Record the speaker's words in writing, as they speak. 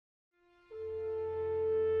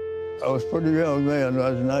I was pretty young then. I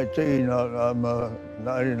was 19. I'm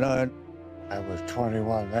 99. I was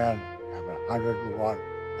 21 then. I'm 101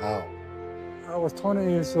 now. I was 20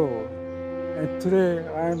 years old, and today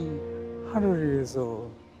I'm 100 years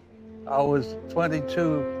old. I was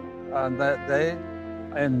 22 on that day,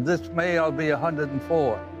 and this May I'll be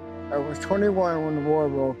 104. I was 21 when the war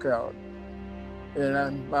broke out, and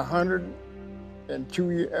I'm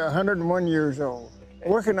 101 years old,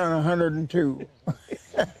 working on 102.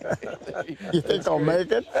 You think I'll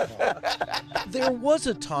make it? There was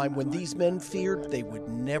a time when these men feared they would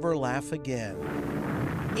never laugh again.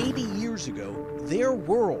 80 years ago, their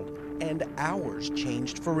world and ours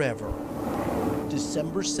changed forever.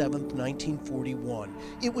 December 7th, 1941.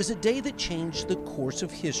 It was a day that changed the course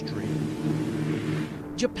of history.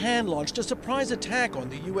 Japan launched a surprise attack on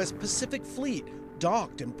the U.S. Pacific Fleet,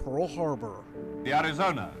 docked in Pearl Harbor. The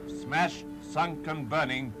Arizona smashed, sunk, and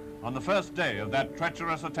burning on the first day of that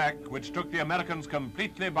treacherous attack, which took the Americans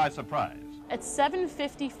completely by surprise. At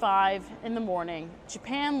 7:55 in the morning,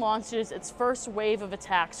 Japan launches its first wave of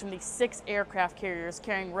attacks from these 6 aircraft carriers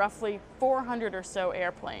carrying roughly 400 or so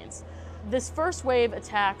airplanes. This first wave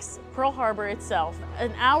attacks Pearl Harbor itself.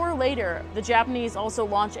 An hour later, the Japanese also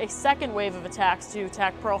launch a second wave of attacks to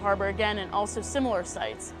attack Pearl Harbor again and also similar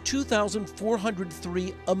sites.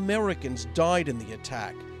 2,403 Americans died in the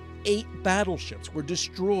attack. 8 battleships were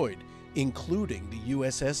destroyed, including the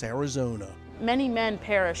USS Arizona. Many men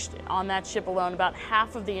perished on that ship alone, about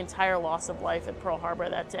half of the entire loss of life at Pearl Harbor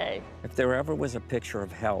that day. If there ever was a picture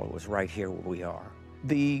of hell, it was right here where we are.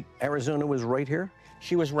 The Arizona was right here?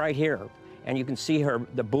 She was right here, and you can see her,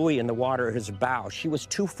 the buoy in the water at his bow. She was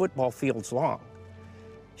 2 football fields long.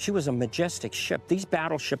 She was a majestic ship. These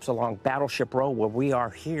battleships along Battleship Row, where we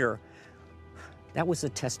are here, that was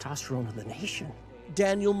the testosterone of the nation.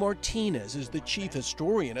 Daniel Martinez is the chief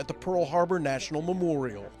historian at the Pearl Harbor National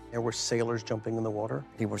Memorial. There were sailors jumping in the water?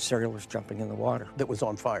 There were sailors jumping in the water. That was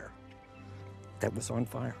on fire? That was on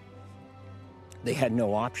fire. They had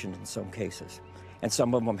no option in some cases. And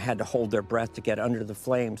some of them had to hold their breath to get under the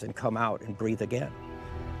flames and come out and breathe again.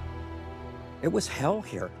 It was hell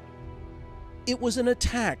here. It was an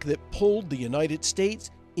attack that pulled the United States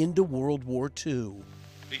into World War II.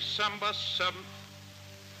 December 7th,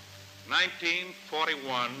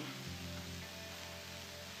 1941,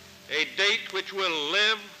 a date which will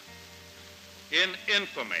live in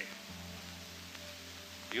infamy.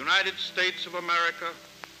 The United States of America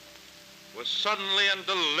was suddenly and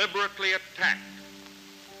deliberately attacked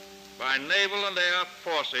by naval and air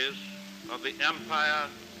forces of the Empire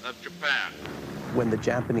of Japan. When the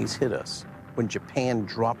Japanese hit us, when Japan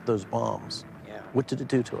dropped those bombs, what did it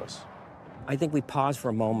do to us? I think we paused for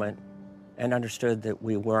a moment and understood that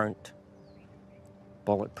we weren't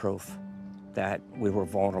bulletproof, that we were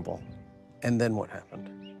vulnerable. And then what happened?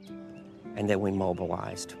 And then we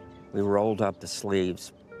mobilized. We rolled up the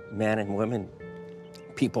sleeves, men and women,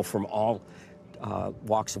 people from all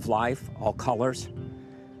walks of life, all colors.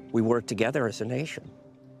 We worked together as a nation.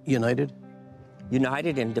 United?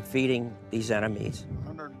 United in defeating these enemies.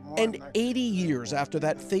 And 80 years after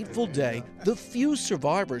that fateful day, the few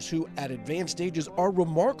survivors who, at advanced ages, are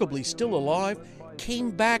remarkably still alive,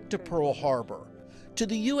 came back to Pearl Harbor, to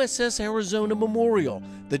the USS Arizona Memorial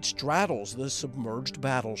that straddles the submerged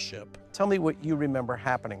battleship. Tell me what you remember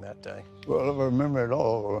happening that day. Well, I remember it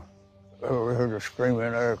all. I heard a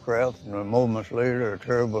screaming aircraft, and moments later, a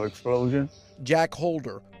terrible explosion. Jack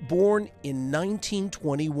Holder, born in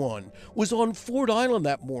 1921, was on Ford Island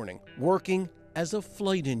that morning, working as a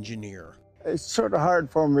flight engineer. It's sort of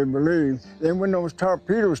hard for me to believe. Then when those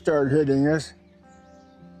torpedoes started hitting us,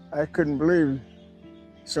 I couldn't believe it.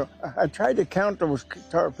 So I tried to count those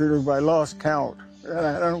torpedoes, but I lost count.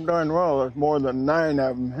 I don't darn well, there's more than 9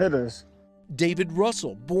 of them hit us. David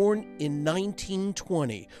Russell, born in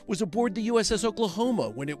 1920, was aboard the USS Oklahoma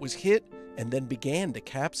when it was hit and then began to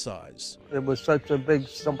capsize. It was such a big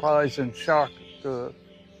surprise and shock to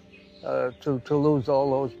lose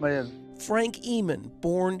all those men. Frank Eman,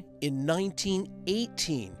 born in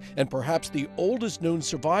 1918, and perhaps the oldest known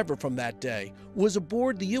survivor from that day, was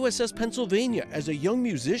aboard the USS Pennsylvania as a young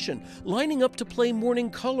musician, lining up to play Morning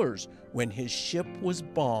Colors when his ship was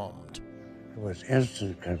bombed. It was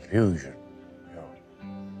instant confusion.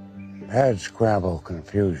 Mad scramble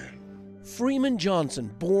confusion. Freeman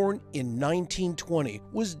Johnson, born in 1920,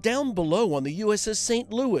 was down below on the USS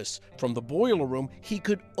St. Louis. From the boiler room, he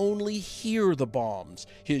could only hear the bombs.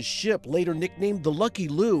 His ship, later nicknamed the Lucky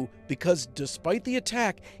Lou, because despite the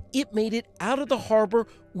attack, it made it out of the harbor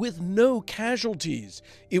with no casualties.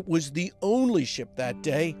 It was the only ship that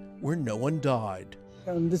day where no one died.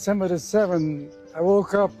 On December the 7th, I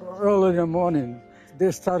woke up early in the morning.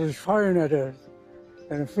 they started firing at us.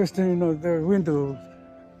 And the first thing you know, the window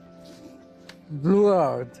blew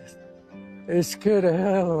out. It scared the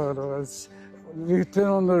hell out of us. We turned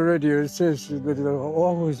on the radio, it says that they're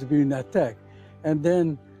always being attacked. And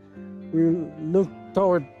then we looked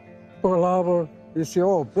toward Pearl Harbor, you see,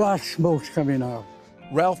 oh, black smoke's coming out.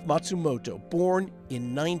 Ralph Matsumoto, born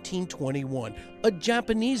in 1921, a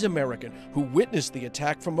Japanese American who witnessed the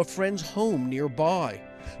attack from a friend's home nearby.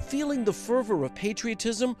 Feeling the fervor of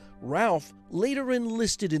patriotism, Ralph later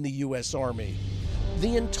enlisted in the U.S. Army.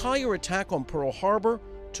 The entire attack on Pearl Harbor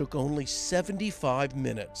took only 75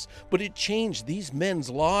 minutes, but it changed these men's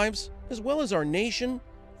lives, as well as our nation,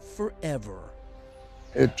 forever.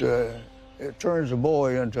 It turns a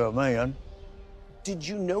boy into a man. Did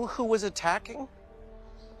you know who was attacking?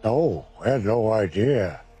 No, I had no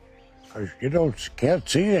idea. Because you can't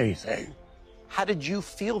see anything. How did you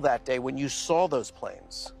feel that day when you saw those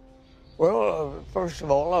planes? Well, first of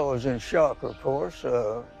all, I was in shock, of course,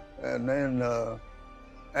 and then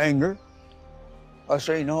anger. I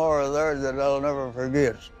seen horror there that I'll never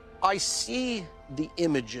forget. I see the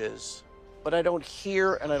images, but I don't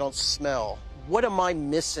hear and I don't smell. What am I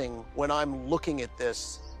missing when I'm looking at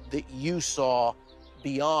this that you saw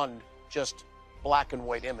beyond just black and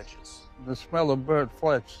white images? The smell of burnt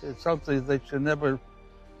flesh is something that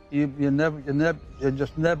you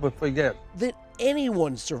just never forget. That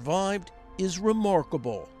anyone survived is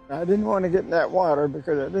remarkable. I didn't want to get in that water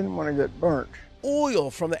because I didn't want to get burnt. Oil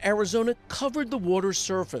from the Arizona covered the water's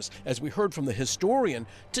surface. As we heard from the historian,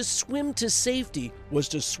 to swim to safety was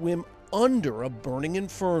to swim under a burning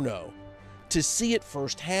inferno. To see it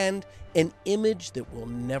firsthand, an image that will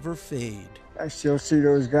never fade. I still see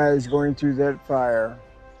those guys going through that fire.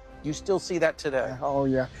 You still see that today? Oh,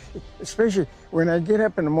 yeah. Especially when I get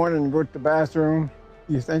up in the morning and go to the bathroom,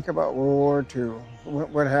 you think about World War II,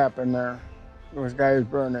 what happened there, those guys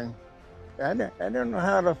burning. I don't know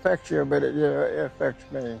how it affects you, but it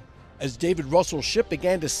affects me. As David Russell's ship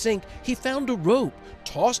began to sink, he found a rope,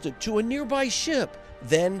 tossed it to a nearby ship,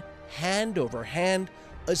 then, hand over hand,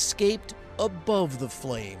 escaped above the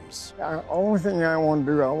flames. The only thing I wanted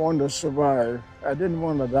to do, I wanted to survive. I didn't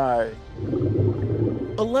want to die.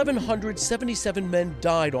 1,177 men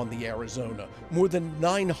died on the Arizona, more than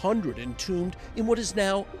 900 entombed in what is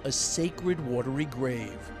now a sacred watery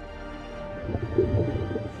grave.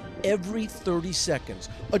 Every 30 seconds,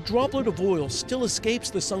 a droplet of oil still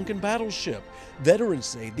escapes the sunken battleship. Veterans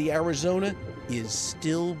say the Arizona is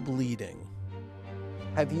still bleeding.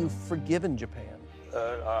 Have you forgiven Japan?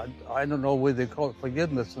 I don't know whether they call it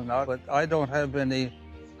forgiveness or not, but I don't have any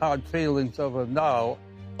hard feelings of it now.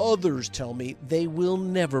 Others tell me they will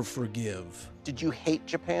never forgive. Did you hate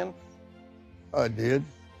Japan? I did.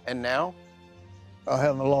 And now? I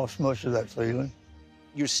haven't lost much of that feeling.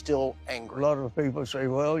 You're still A angry. lot of people say,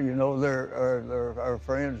 well, you know, they're our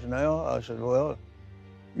friends now. I said, well,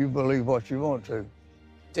 you believe what you want to.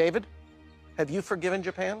 David, have you forgiven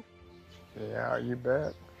Japan? Yeah, you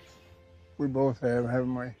bet. We both have,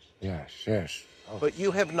 haven't we? Yes, yes. Oh. But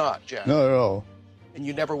you have not, Jack. Not at all. And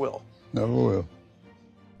you never will. Never will.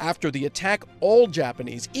 After the attack, all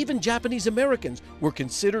Japanese, even Japanese Americans, were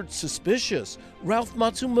considered suspicious. Ralph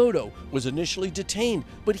Matsumoto was initially detained,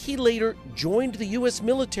 but he later joined the U.S.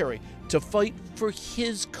 military to fight for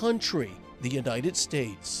his country, the United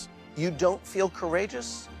States. You don't feel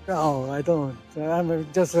courageous? No, I don't.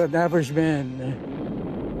 I'm just an average man.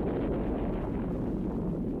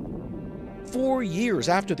 4 years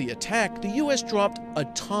after the attack, the U.S. dropped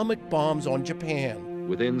atomic bombs on Japan.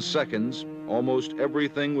 Within seconds, almost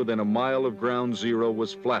everything within a mile of ground zero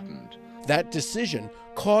was flattened. That decision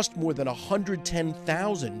cost more than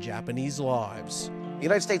 110,000 Japanese lives. The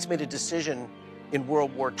United States made a decision in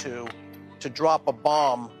World War II to drop a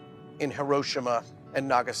bomb in Hiroshima and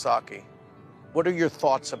Nagasaki. What are your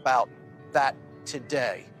thoughts about that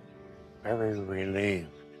today? Very relieved.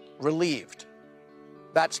 Relieved.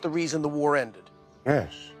 That's the reason the war ended.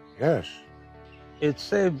 Yes, yes. It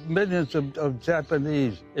saved millions of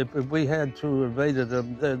Japanese if we had to invaded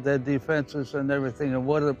them, their defenses and everything, and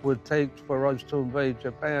what it would take for us to invade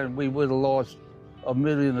Japan. We would have lost 1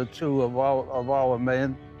 million or 2 of our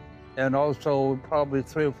men, and also probably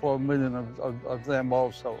 3 or 4 million of them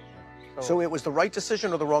also. So it was the right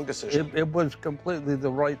decision or the wrong decision? It was completely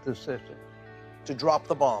the right decision. To drop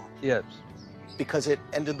the bomb? Yes. Because it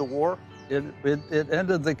ended the war? It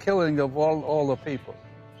ended the killing of all the people.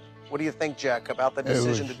 What do you think, Jack, about the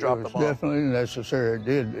decision to drop the bomb? It was definitely necessary. It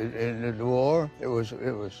did. It ended the war. It was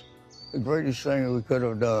the greatest thing that we could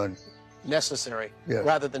have done. Necessary, yes.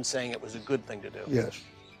 Rather than saying it was a good thing to do. Yes.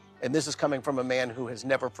 And this is coming from a man who has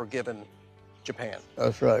never forgiven Japan.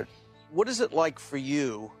 That's right. What is it like for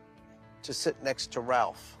you to sit next to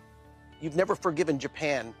Ralph? You've never forgiven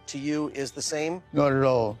Japan. To you is the same? Not at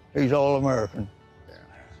all. He's all American.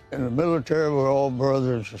 In the military, we're all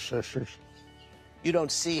brothers and sisters. You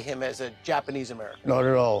don't see him as a Japanese American? Not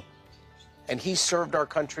at all. And he served our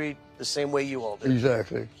country the same way you all did?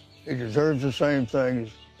 Exactly. He deserves the same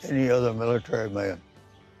thing as any other military man.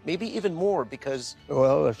 Maybe even more, because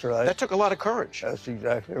well, that's right. That took a lot of courage. That's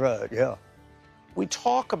exactly right, yeah. We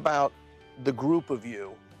talk about the group of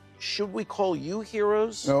you. Should we call you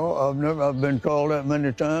heroes? No, I've been called that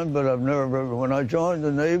many times, but I've never, when I joined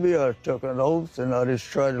the Navy, I took an oath, and I just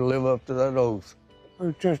tried to live up to that oath.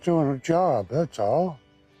 We're just doing a job, that's all.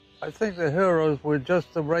 I think the heroes were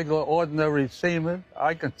just the regular, ordinary seamen.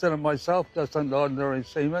 I consider myself just an ordinary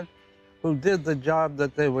seaman who did the job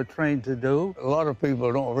that they were trained to do. A lot of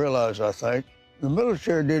people don't realize, I think, the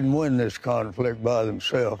military didn't win this conflict by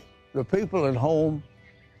themselves. The people at home,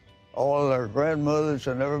 all their grandmothers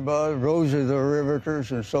and everybody, Rosie the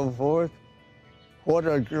Riveters and so forth, what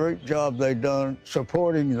a great job they done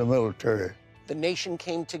supporting the military. The nation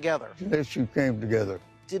came together. The nation came together.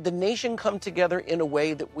 Did the nation come together in a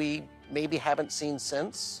way that we maybe haven't seen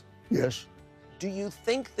since? Yes. Do you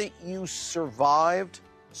think that you survived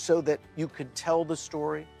so that you could tell the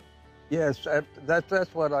story? Yes,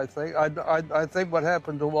 that's what I think. I think what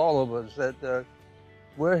happened to all of us, that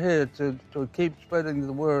we're here to keep spreading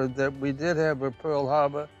the word that we did have a Pearl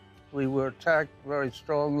Harbor. We were attacked very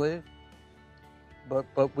strongly,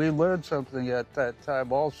 but we learned something at that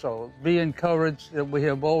time also. Be encouraged that we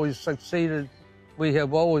have always succeeded. We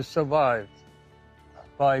have always survived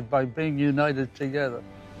by being united together.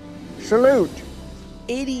 Salute.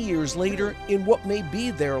 80 years later, in what may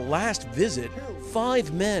be their last visit,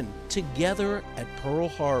 5 men together at Pearl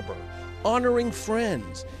Harbor, honoring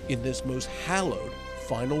friends in this most hallowed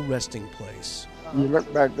final resting place. You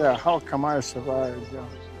look back there, how come I survived?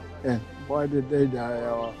 And why did they die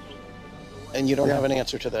off? And you don't have an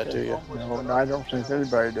answer to that, do you? No, I don't think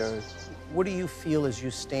anybody does. What do you feel as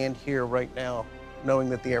you stand here right now, knowing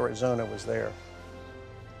that the Arizona was there?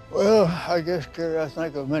 Well, I guess, Kerry, I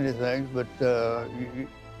think of many things, but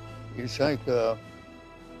you think of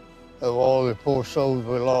all the poor souls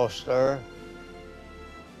we lost there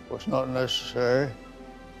was not necessary.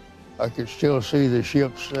 I could still see the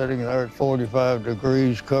ship sitting there at 45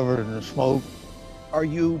 degrees covered in the smoke. Are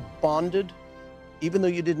you bonded, even though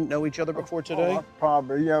you didn't know each other before today?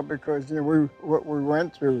 Probably, yeah, because what we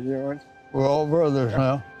went through, We're all brothers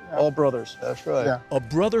now. All brothers. That's right. Yeah. A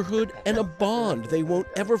brotherhood and a bond they won't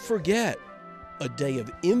ever forget. A day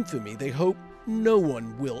of infamy they hope no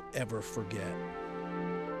one will ever forget.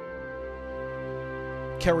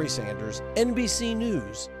 Kerry Sanders, NBC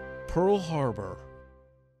News, Pearl Harbor.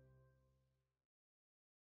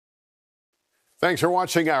 Thanks for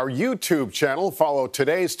watching our YouTube channel. Follow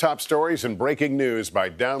today's top stories and breaking news by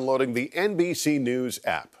downloading the NBC News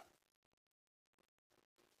app.